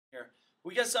here.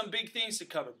 We got some big things to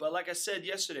cover, but like I said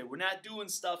yesterday, we're not doing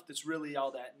stuff that's really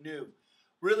all that new.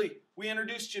 Really, we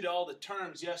introduced you to all the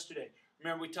terms yesterday.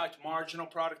 Remember, we talked marginal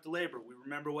product of labor. We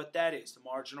remember what that is. The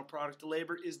marginal product of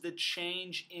labor is the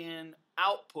change in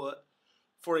output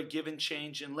for a given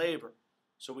change in labor.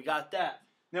 So we got that.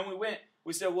 Then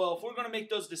we said, well, if we're going to make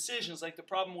those decisions, like the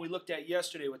problem we looked at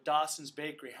yesterday with Dawson's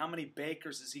Bakery, how many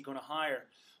bakers is he going to hire?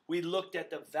 We looked at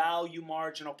the value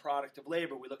marginal product of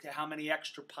labor. We looked at how many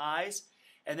extra pies,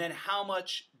 and then how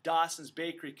much Dawson's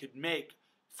Bakery could make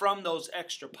from those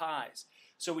extra pies.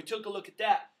 So we took a look at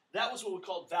that. That was what we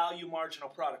called value marginal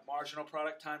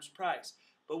product times price.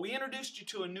 But we introduced you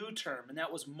to a new term, and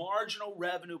that was marginal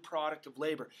revenue product of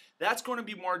labor. That's going to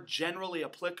be more generally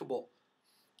applicable,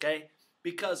 okay?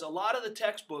 Because a lot of the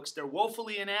textbooks, they're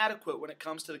woefully inadequate when it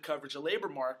comes to the coverage of labor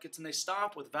markets, and they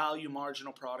stop with value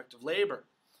marginal product of labor.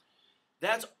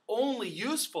 That's only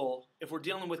useful if we're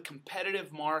dealing with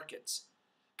competitive markets,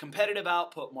 competitive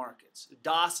output markets.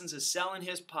 Dawson's is selling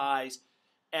his pies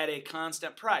at a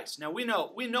constant price. Now we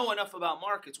know enough about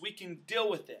markets. We can deal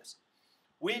with this.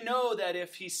 We know that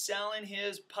if he's selling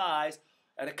his pies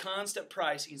at a constant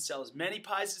price, he can sell as many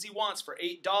pies as he wants for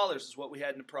 $8 is what we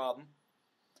had in the problem.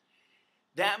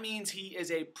 That means he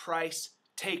is a price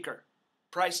taker.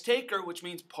 Price taker, which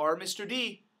means par Mr.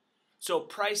 D. So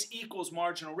price equals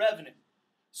marginal revenue.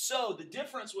 So the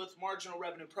difference with marginal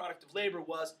revenue product of labor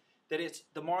was that it's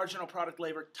the marginal product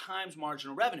labor times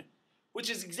marginal revenue, which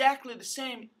is exactly the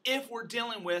same if we're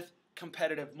dealing with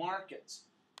competitive markets.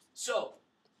 So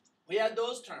we had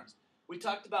those terms. We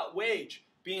talked about wage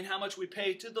being how much we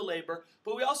pay to the labor,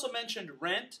 but we also mentioned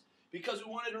rent because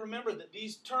we wanted to remember that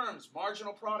these terms,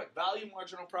 marginal product, value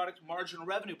marginal product, marginal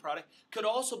revenue product, could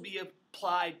also be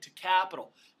applied to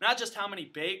capital. Not just how many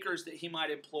bakers that he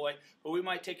might employ, but we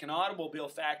might take an automobile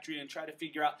factory and try to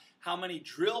figure out how many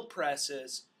drill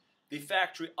presses the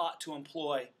factory ought to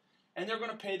employ. And they're going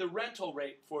to pay the rental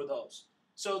rate for those.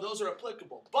 So those are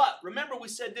applicable. But remember we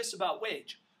said this about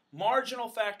wage. Marginal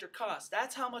factor cost.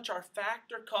 That's how much our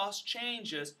factor cost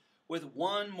changes with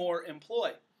one more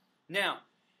employee. Now,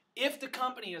 if the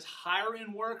company is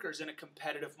hiring workers in a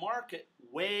competitive market,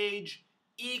 wage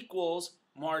equals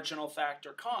marginal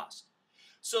factor cost.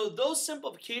 So those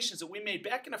simplifications that we made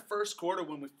back in the first quarter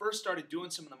when we first started doing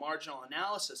some of the marginal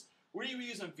analysis, we were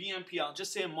using VMP. I'll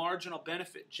just say a marginal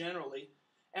benefit generally,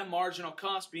 and marginal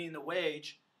cost being the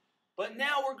wage. But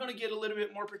now we're going to get a little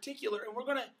bit more particular, and we're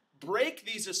going to break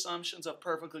these assumptions of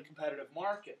perfectly competitive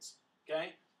markets.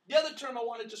 Okay? The other term I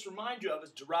want to just remind you of is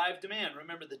derived demand.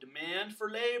 Remember, the demand for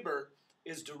labor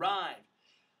is derived.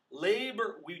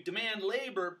 We demand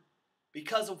labor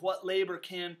because of what labor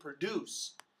can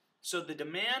produce. So the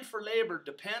demand for labor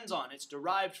depends on, it's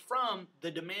derived from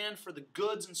the demand for the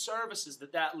goods and services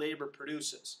that labor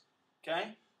produces.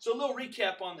 Okay? So a little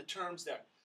recap on the terms there.